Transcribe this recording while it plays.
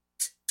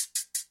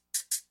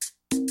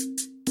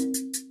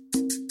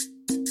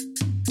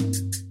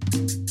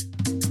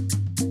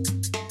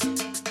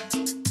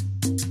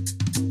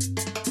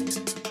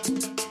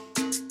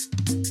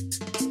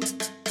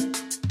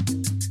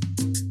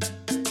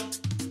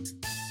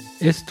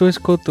Esto es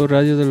Corto,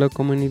 radio de la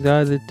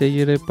comunidad de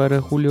Tiene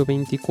para julio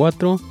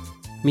 24.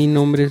 Mi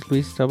nombre es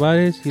Luis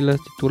Tavares y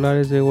las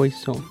titulares de hoy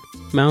son: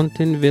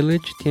 Mountain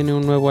Village tiene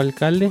un nuevo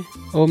alcalde,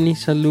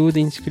 Omnisalud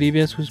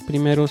inscribe a sus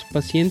primeros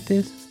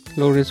pacientes,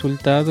 los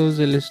resultados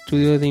del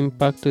estudio de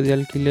impacto de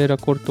alquiler a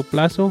corto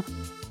plazo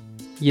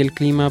y el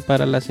clima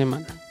para la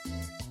semana.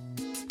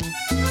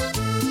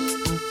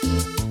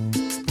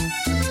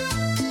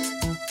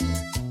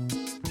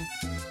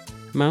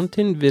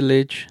 Mountain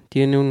Village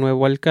tiene un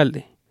nuevo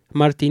alcalde.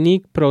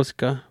 Martinique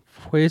Proska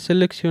fue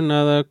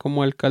seleccionada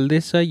como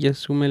alcaldesa y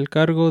asume el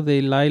cargo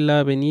de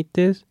Laila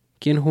Benítez,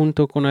 quien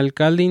junto con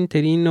alcalde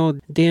interino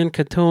Dan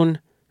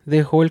Catón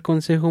dejó el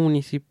consejo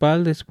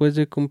municipal después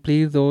de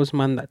cumplir 2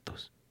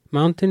 mandatos.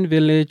 Mountain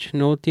Village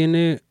no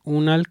tiene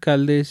un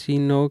alcalde,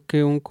 sino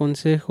que un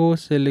consejo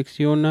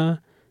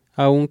selecciona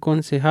a un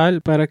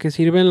concejal para que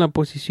sirva en la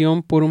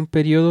posición por un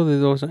periodo de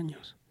 2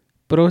 años.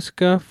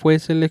 Proska fue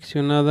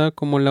seleccionada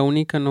como la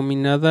única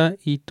nominada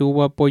y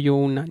tuvo apoyo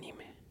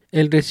unánime.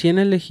 El recién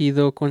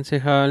elegido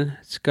concejal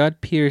Scott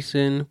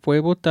Pearson fue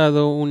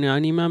votado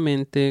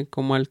unánimemente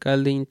como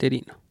alcalde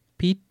interino.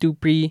 Pete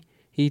Dupree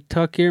y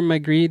Tucker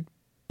Magritte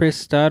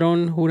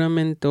prestaron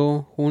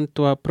juramento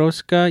junto a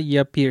Proska y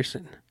a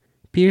Pearson.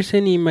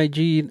 Pearson y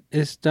Magritte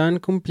están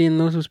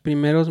cumpliendo sus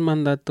primeros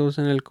mandatos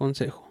en el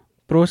consejo.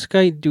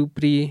 Proska y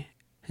Dupree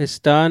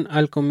están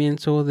al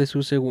comienzo de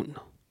su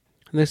segundo.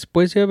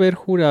 Después de haber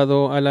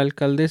jurado a la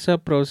alcaldesa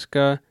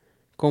Proska,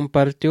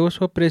 compartió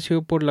su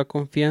aprecio por la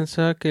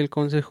confianza que el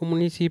Consejo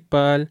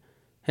Municipal,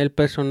 el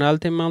personal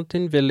de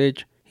Mountain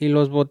Village y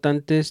los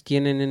votantes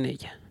tienen en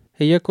ella.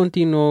 Ella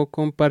continuó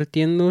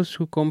compartiendo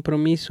su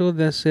compromiso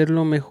de hacer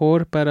lo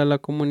mejor para la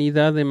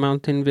comunidad de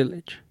Mountain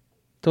Village.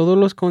 Todos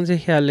los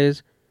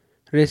concejales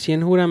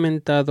recién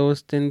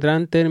juramentados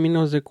tendrán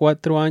términos de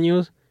 4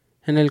 años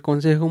en el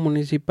Consejo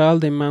Municipal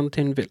de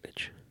Mountain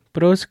Village.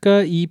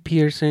 Proska y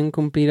Pearson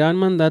cumplirán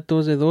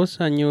mandatos de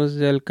 2 años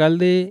de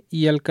alcalde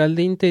y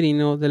alcalde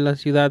interino de la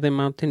ciudad de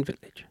Mountain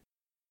Village.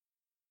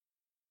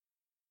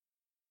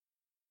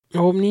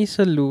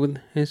 Omnisalud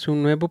es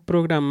un nuevo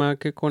programa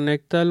que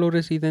conecta a los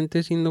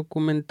residentes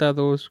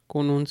indocumentados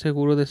con un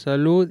seguro de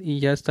salud y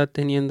ya está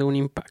teniendo un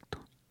impacto.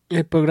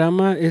 El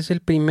programa es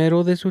el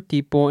primero de su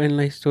tipo en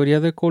la historia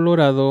de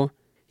Colorado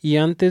y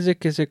antes de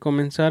que se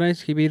comenzara a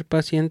inscribir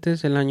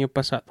pacientes el año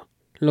pasado.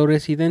 Los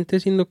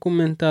residentes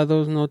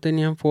indocumentados no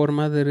tenían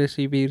forma de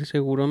recibir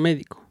seguro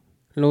médico.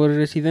 Los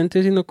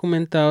residentes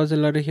indocumentados de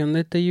la región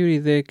de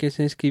Telluride que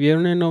se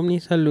inscribieron en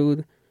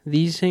Omnisalud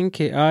dicen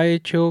que ha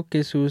hecho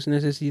que sus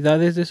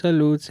necesidades de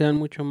salud sean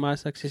mucho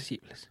más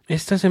accesibles.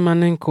 Esta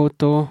semana en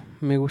Coto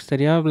me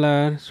gustaría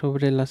hablar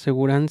sobre la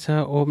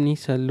aseguranza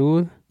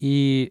Omnisalud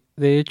y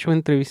de hecho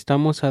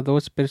entrevistamos a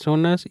 2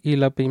 personas y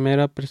la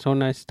primera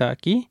persona está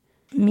aquí.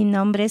 Mi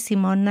nombre es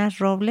Simona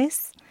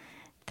Robles.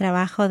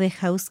 Trabajo de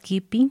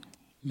housekeeping.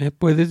 ¿Me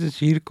puedes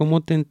decir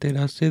cómo te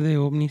enteraste de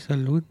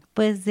Omnisalud?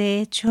 Pues de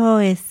hecho,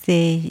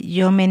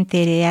 yo me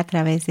enteré a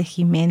través de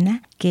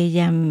Jimena, que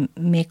ella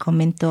me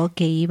comentó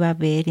que iba a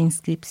haber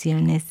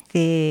inscripciones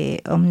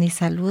de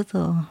Omnisalud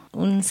o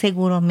un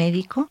seguro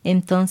médico.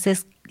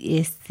 Entonces,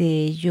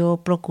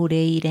 yo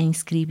procuré ir a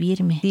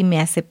inscribirme y me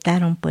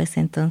aceptaron, pues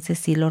entonces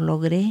sí lo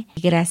logré.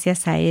 Y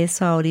gracias a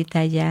eso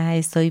ahorita ya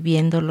estoy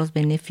viendo los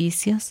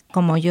beneficios.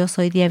 Como yo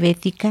soy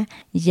diabética,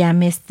 ya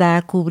me está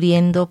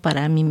cubriendo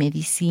para mi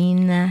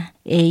medicina.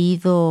 He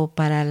ido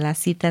para las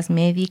citas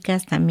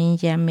médicas, también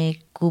ya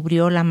me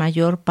cubrió la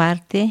mayor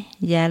parte,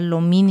 ya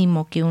lo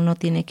mínimo que uno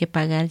tiene que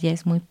pagar ya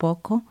es muy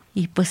poco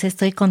y pues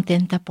estoy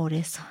contenta por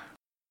eso.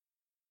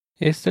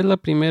 ¿Esta es la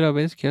primera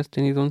vez que has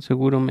tenido un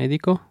seguro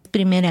médico?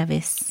 Primera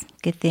vez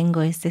que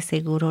tengo este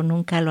seguro,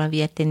 nunca lo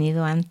había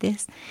tenido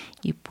antes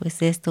y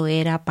pues esto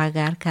era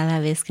pagar cada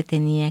vez que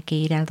tenía que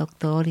ir al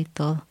doctor y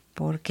todo,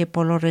 porque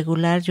por lo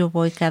regular yo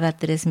voy cada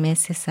 3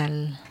 meses a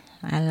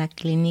la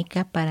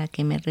clínica para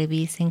que me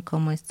revisen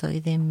cómo estoy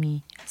de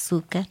mi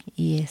azúcar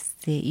y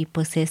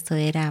pues esto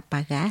era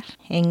pagar.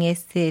 En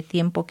este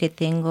tiempo que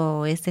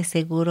tengo este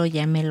seguro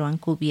ya me lo han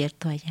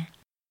cubierto allá.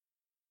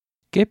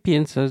 ¿Qué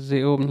piensas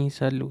de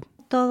Omnisalud?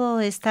 Todo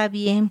está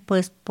bien,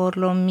 pues por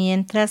lo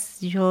mientras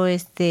yo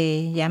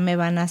ya me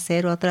van a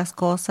hacer otras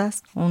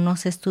cosas,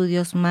 unos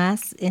estudios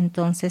más,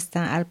 entonces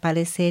al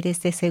parecer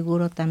este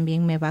seguro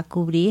también me va a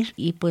cubrir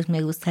y pues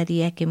me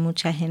gustaría que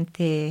mucha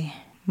gente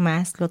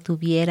más lo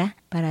tuviera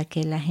para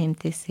que la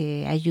gente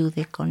se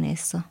ayude con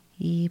eso.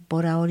 Y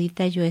por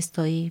ahorita yo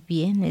estoy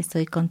bien,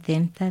 estoy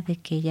contenta de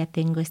que ya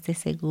tengo este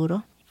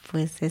seguro.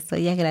 Pues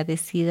estoy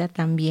agradecida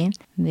también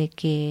de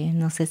que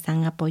nos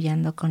están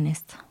apoyando con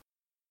esto.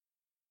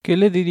 ¿Qué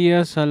le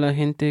dirías a la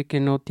gente que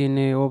no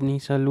tiene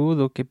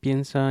Omnisalud o que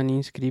piensan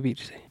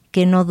inscribirse?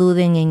 Que no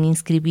duden en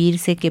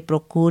inscribirse, que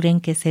procuren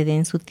que se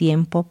den su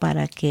tiempo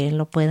para que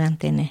lo puedan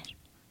tener.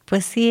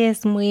 Pues sí,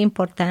 es muy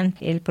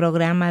importante el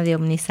programa de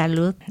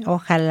Omnisalud.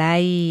 Ojalá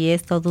y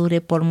esto dure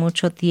por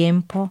mucho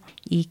tiempo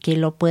y que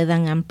lo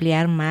puedan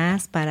ampliar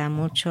más para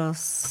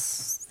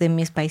muchos de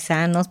mis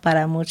paisanos,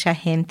 para mucha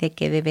gente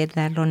que de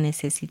verdad lo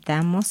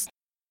necesitamos.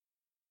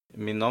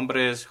 Mi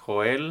nombre es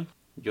Joel,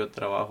 yo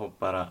trabajo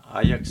para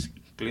Ajax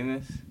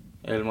Clinics.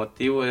 El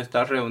motivo de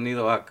estar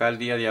reunido acá el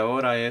día de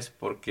ahora es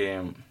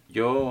porque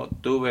yo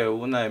tuve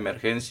una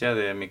emergencia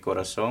de mi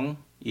corazón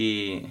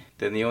y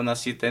tenía una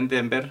cita en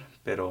Denver,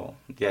 pero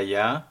de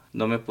allá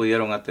no me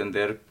pudieron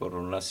atender por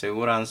la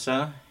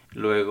aseguranza.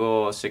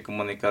 Luego se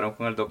comunicaron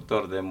con el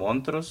doctor de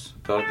Montrose. El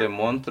doctor de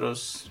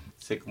Montrose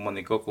se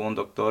comunicó con un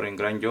doctor en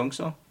Grand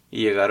Junction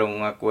y llegaron a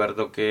un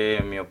acuerdo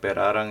que me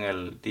operaran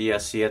el día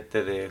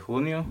 7 de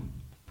junio.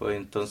 Pues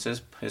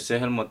entonces ese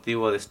es el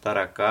motivo de estar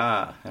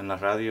acá en la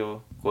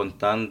radio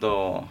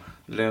contando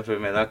la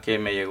enfermedad que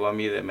me llegó a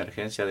mí de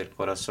emergencia del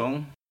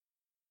corazón.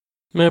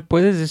 ¿Me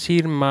puedes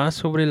decir más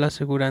sobre la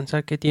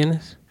aseguranza que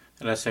tienes?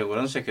 La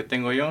aseguranza que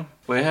tengo yo,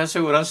 pues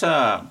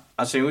aseguranza,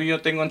 según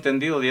yo tengo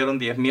entendido, dieron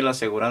 10,000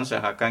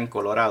 aseguranzas acá en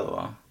Colorado,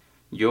 ¿va?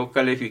 Yo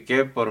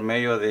califiqué por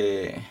medio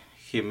de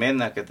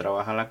Jimena, que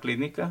trabaja en la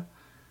clínica.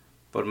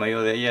 Por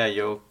medio de ella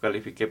yo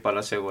califiqué para la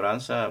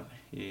aseguranza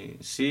y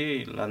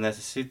sí la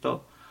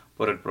necesito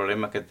por el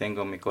problema que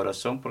tengo en mi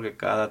corazón, porque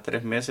cada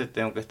 3 meses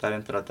tengo que estar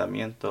en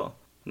tratamiento.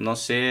 No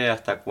sé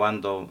hasta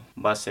cuándo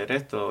va a ser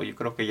esto, yo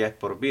creo que ya es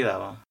por vida,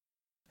 ¿va?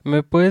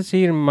 ¿Me puedes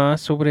decir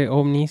más sobre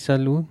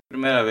Omnisalud?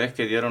 Primera vez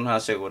que dieron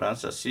las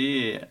aseguranzas,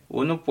 sí,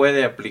 uno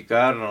puede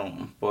aplicar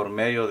por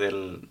medio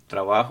del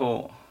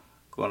trabajo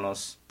con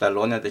los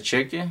talones de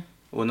cheque,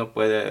 uno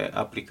puede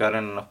aplicar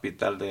en el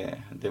hospital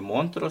de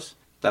Montrose,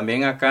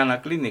 también acá en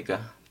la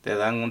clínica te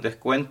dan un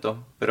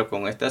descuento, pero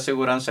con esta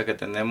aseguranza que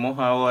tenemos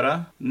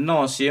ahora,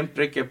 no,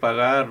 siempre hay que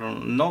pagar,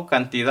 no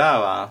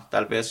cantidad, ¿va?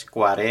 Tal vez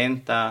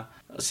 40,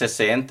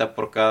 60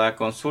 por cada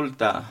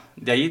consulta.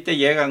 De allí te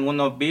llegan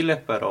unos biles,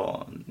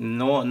 pero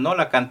no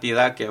la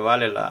cantidad que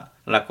vale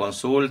la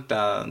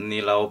consulta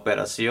ni la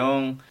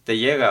operación. Te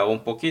llega un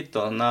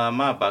poquito, nada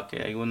más, para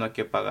que hay uno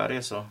que pagar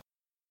eso.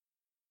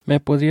 ¿Me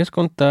podrías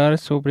contar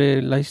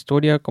sobre la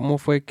historia, cómo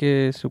fue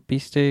que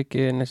supiste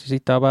que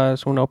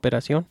necesitabas una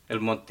operación?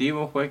 El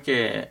motivo fue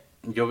que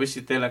yo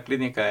visité la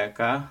clínica de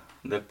acá,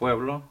 del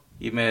pueblo,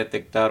 y me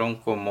detectaron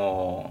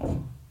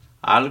como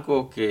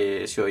algo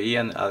que se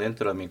oía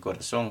adentro de mi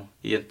corazón.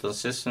 Y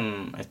entonces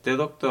este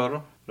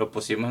doctor lo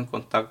pusimos en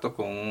contacto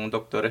con un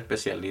doctor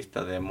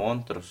especialista de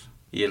Montrose.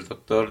 Y el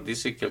doctor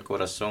dice que el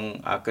corazón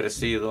ha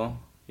crecido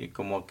y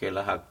como que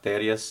las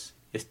arterias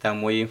están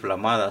muy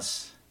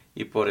inflamadas.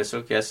 Y por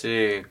eso que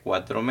hace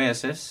 4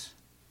 meses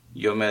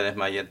yo me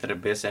desmayé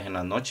 3 veces en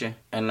la noche.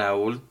 En la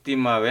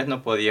última vez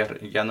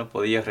ya no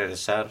podía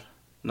regresar,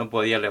 no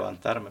podía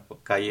levantarme, pues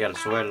caí al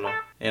suelo.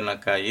 En la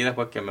caída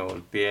fue que me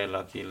golpeé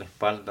aquí la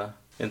espalda.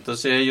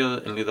 Entonces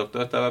el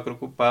doctor estaba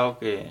preocupado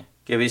que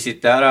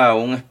visitara a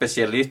un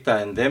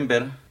especialista en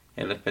Denver.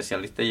 El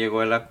especialista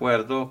llegó al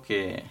acuerdo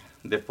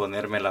de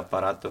ponerme el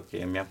aparato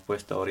que me han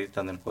puesto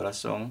ahorita en el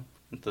corazón.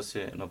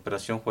 Entonces la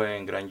operación fue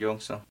en Grand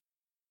Junction.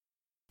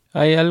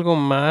 ¿Hay algo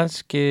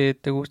más que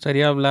te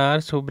gustaría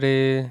hablar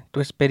sobre tu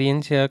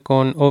experiencia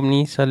con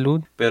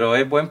Omnisalud? Pero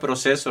es buen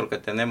proceso el que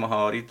tenemos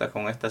ahorita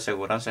con estas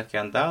aseguranzas que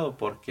han dado,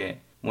 porque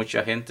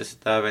mucha gente se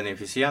está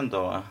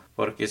beneficiando, ¿va?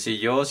 Porque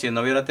si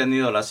no hubiera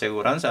tenido la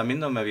aseguranza, a mí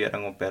no me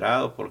hubieran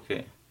operado,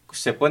 porque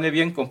se pone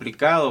bien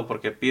complicado,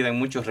 porque piden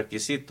muchos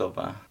requisitos,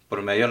 ¿va?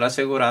 Por medio de la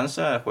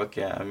aseguranza fue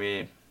que a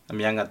mí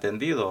me han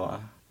atendido,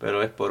 ¿va?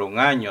 Pero es por un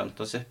año,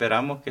 entonces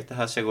esperamos que estas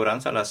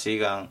aseguranzas las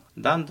sigan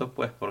dando,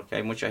 pues, porque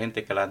hay mucha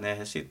gente que las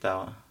necesita,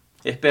 ¿va?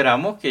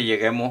 Esperamos que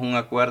lleguemos a un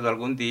acuerdo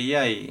algún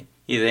día y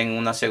den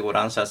una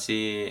aseguranza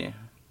así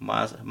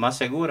más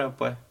segura,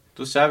 pues.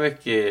 Tú sabes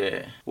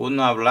que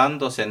uno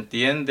hablando se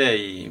entiende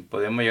y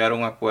podemos llegar a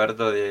un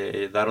acuerdo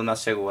de dar una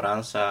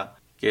aseguranza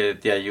que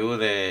te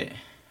ayude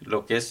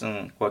lo que es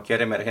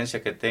cualquier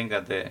emergencia que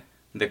tengas de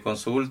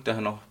consultas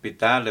en los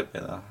hospitales,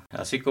 ¿verdad?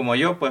 Así como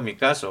yo, pues mi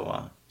caso,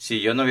 ¿va? Si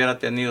yo no hubiera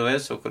tenido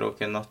eso, creo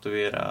que no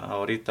estuviera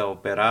ahorita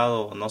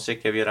operado, no sé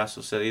qué hubiera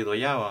sucedido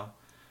ya, ¿va?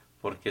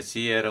 Porque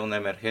sí era una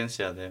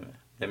emergencia de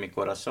mi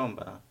corazón,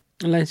 ¿va?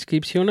 La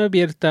inscripción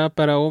abierta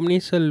para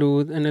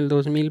Omnisalud en el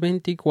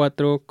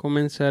 2024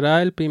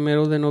 comenzará el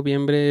 1 de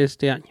noviembre de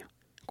este año.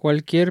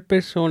 Cualquier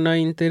persona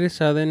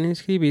interesada en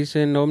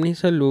inscribirse en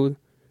Omnisalud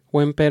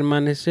o en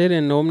permanecer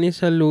en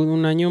Omnisalud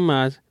un año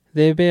más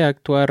debe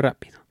actuar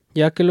rápido,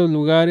 ya que los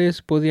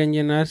lugares podrían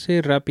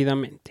llenarse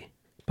rápidamente.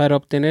 Para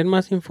obtener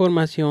más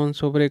información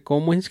sobre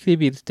cómo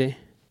inscribirte,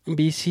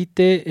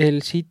 visite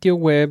el sitio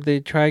web de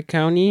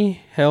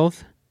Tri-County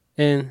Health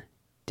en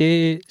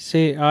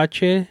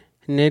tchnetwork.org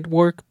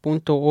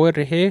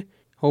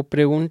o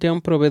pregunte a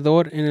un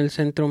proveedor en el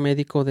Centro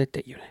Médico de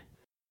Tellure.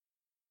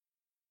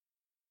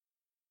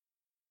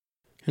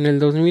 En el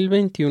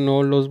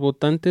 2021, los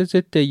votantes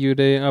de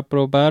Tellure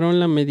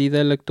aprobaron la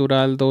medida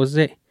electoral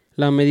 2D.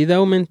 La medida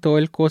aumentó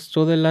el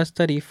costo de las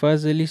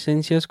tarifas de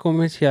licencias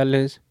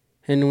comerciales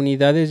en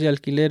unidades de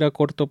alquiler a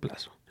corto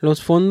plazo,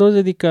 los fondos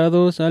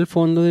dedicados al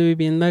Fondo de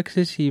Vivienda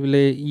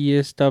Accesible y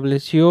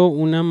estableció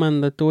una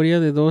mandatoria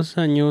de 2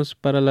 años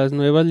para las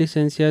nuevas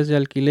licencias de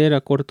alquiler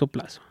a corto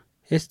plazo.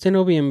 Este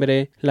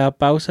noviembre, la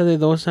pausa de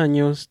 2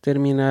 años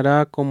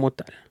terminará como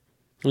tal.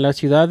 La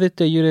ciudad de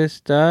Tellure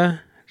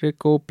está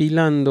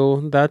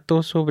recopilando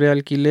datos sobre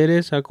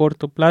alquileres a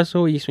corto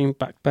plazo y su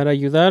impacto, para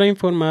ayudar a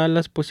informar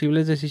las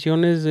posibles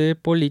decisiones de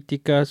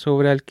política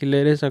sobre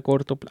alquileres a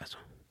corto plazo.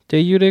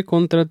 Teyure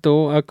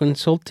contrató a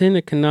Consulting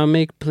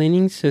Economic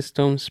Planning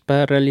Systems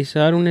para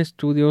realizar un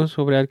estudio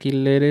sobre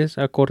alquileres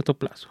a corto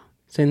plazo,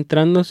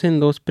 centrándose en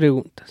 2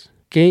 preguntas.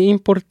 ¿Qué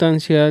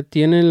importancia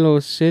tienen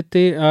los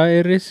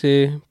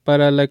STARC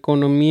para la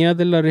economía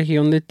de la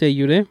región de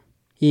Teyure?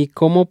 ¿Y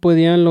cómo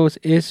podían los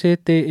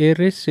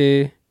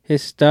STRC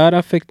estar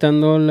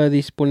afectando la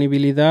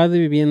disponibilidad de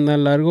vivienda a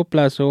largo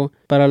plazo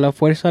para la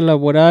fuerza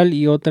laboral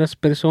y otras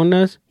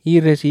personas y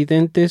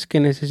residentes que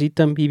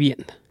necesitan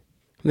vivienda?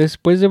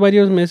 Después de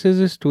varios meses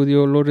de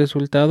estudio, los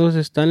resultados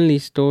están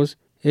listos.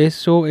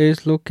 Eso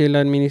es lo que el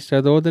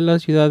administrador de la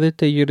ciudad de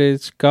Teyure,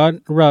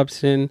 Scott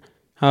Robson,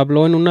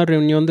 habló en una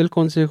reunión del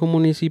Consejo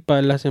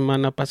Municipal la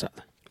semana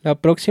pasada. La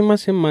próxima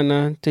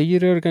semana,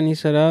 Teyure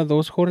organizará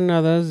 2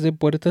 jornadas de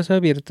puertas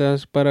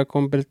abiertas para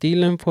compartir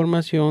la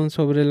información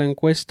sobre la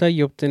encuesta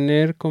y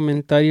obtener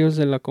comentarios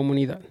de la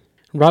comunidad.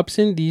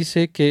 Robson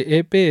dice que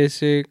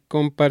EPS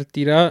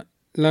compartirá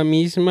la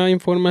misma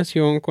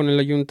información con el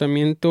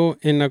ayuntamiento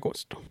en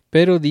agosto,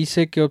 pero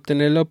dice que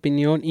obtener la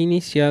opinión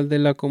inicial de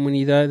la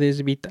comunidad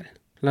es vital.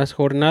 Las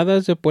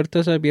jornadas de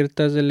puertas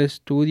abiertas del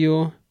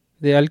estudio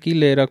de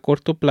alquiler a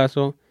corto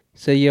plazo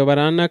se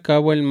llevarán a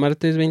cabo el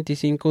martes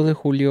 25 de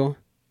julio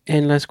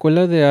en la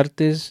Escuela de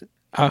Artes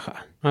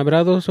Aja.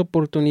 Habrá 2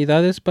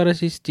 oportunidades para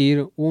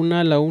asistir,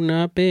 una a la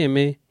 1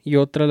 p.m. y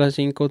otra a las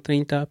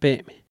 5:30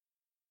 p.m.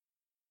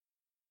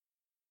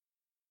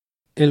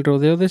 El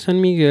rodeo de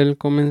San Miguel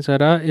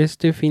comenzará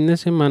este fin de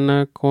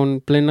semana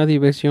con plena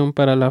diversión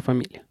para la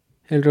familia.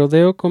 El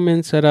rodeo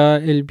comenzará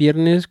el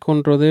viernes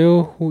con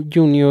rodeo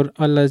junior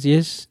a las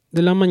 10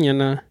 de la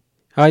mañana.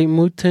 Hay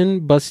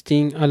mutton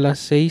busting a las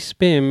 6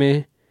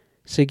 p.m.,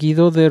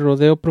 seguido de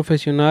rodeo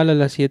profesional a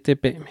las 7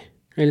 p.m.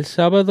 El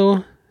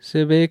sábado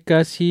se ve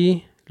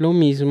casi lo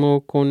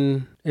mismo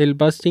con el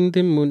busting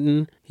de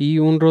mutton y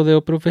un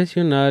rodeo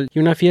profesional y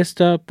una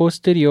fiesta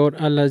posterior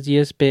a las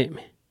 10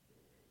 p.m.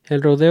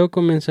 El rodeo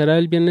comenzará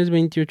el viernes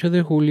 28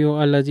 de julio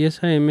a las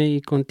 10 a.m.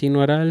 y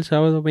continuará el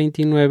sábado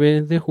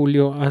 29 de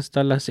julio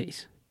hasta las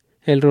 6.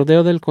 El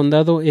rodeo del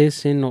condado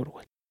es en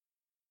Norwood.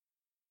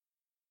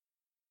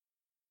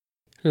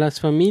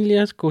 Las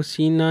familias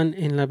cocinan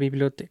en la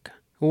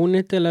biblioteca.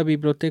 Únete a la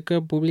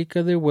Biblioteca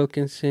Pública de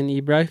Wilkinson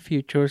y Bright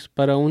Futures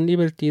para un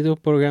divertido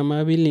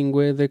programa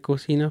bilingüe de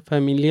cocina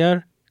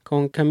familiar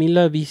con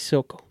Camila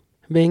Bisocco.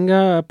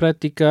 Venga a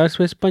practicar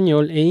su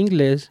español e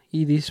inglés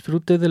y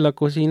disfrute de la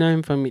cocina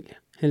en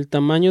familia. El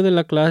tamaño de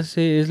la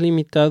clase es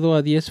limitado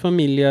a 10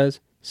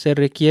 familias. Se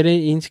requiere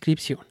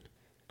inscripción.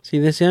 Si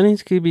desean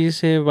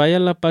inscribirse, vaya a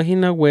la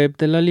página web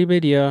de la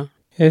librería.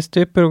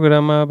 Este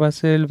programa va a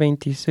ser el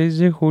 26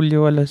 de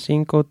julio a las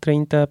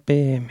 5:30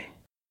 p.m.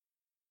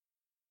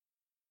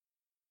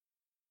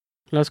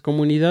 Las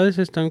comunidades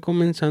están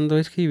comenzando a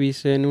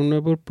inscribirse en un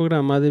nuevo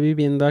programa de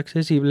vivienda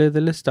accesible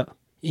del Estado,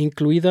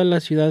 incluida la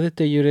ciudad de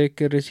Teyure,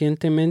 que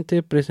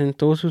recientemente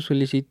presentó su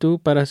solicitud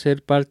para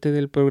ser parte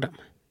del programa.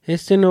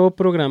 Este nuevo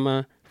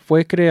programa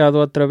fue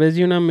creado a través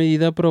de una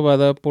medida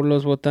aprobada por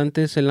los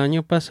votantes el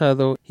año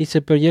pasado y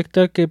se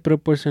proyecta que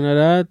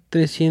proporcionará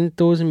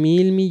 $300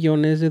 mil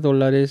millones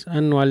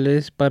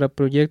anuales para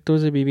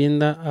proyectos de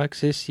vivienda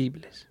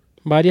accesibles.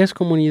 Varias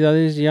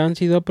comunidades ya han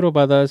sido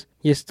aprobadas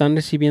y están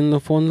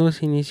recibiendo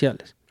fondos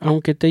iniciales.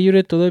 Aunque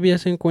Teyure todavía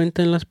se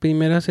encuentra en las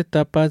primeras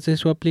etapas de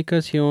su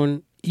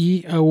aplicación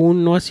y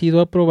aún no ha sido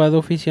aprobado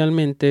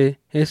oficialmente,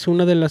 es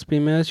una de las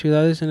primeras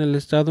ciudades en el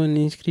estado en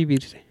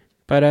inscribirse.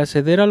 Para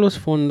acceder a los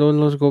fondos,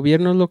 los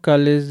gobiernos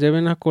locales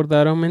deben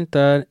acordar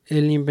aumentar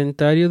el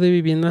inventario de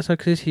viviendas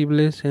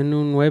accesibles en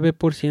un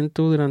 9%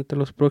 durante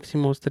los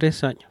próximos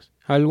 3 años.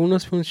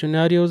 Algunos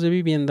funcionarios de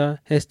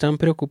vivienda están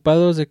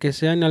preocupados de que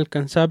sea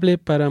inalcanzable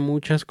para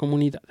muchas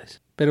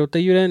comunidades. Pero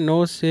Teyure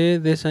no se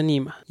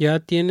desanima. Ya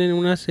tienen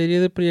una serie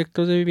de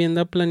proyectos de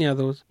vivienda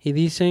planeados y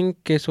dicen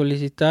que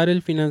solicitar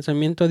el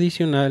financiamiento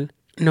adicional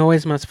no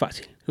es más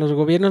fácil. Los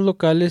gobiernos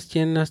locales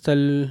tienen hasta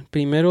el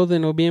 1 de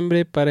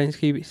noviembre para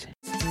inscribirse.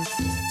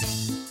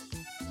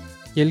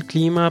 Y el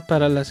clima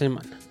para la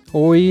semana.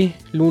 Hoy,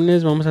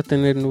 lunes, vamos a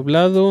tener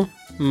nublado,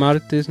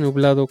 martes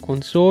nublado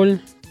con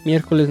sol,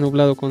 miércoles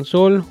nublado con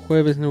sol,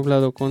 jueves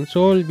nublado con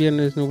sol,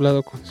 viernes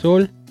nublado con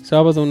sol,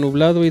 sábado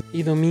nublado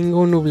y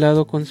domingo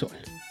nublado con sol.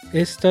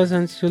 Estas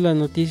han sido las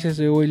noticias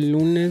de hoy,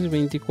 lunes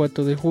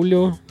 24 de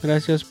julio.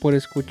 Gracias por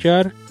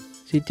escuchar.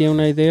 Si tiene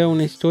una idea o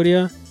una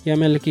historia,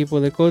 llame al equipo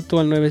de Corto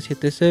al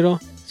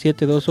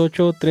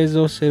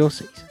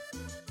 970-728-3206.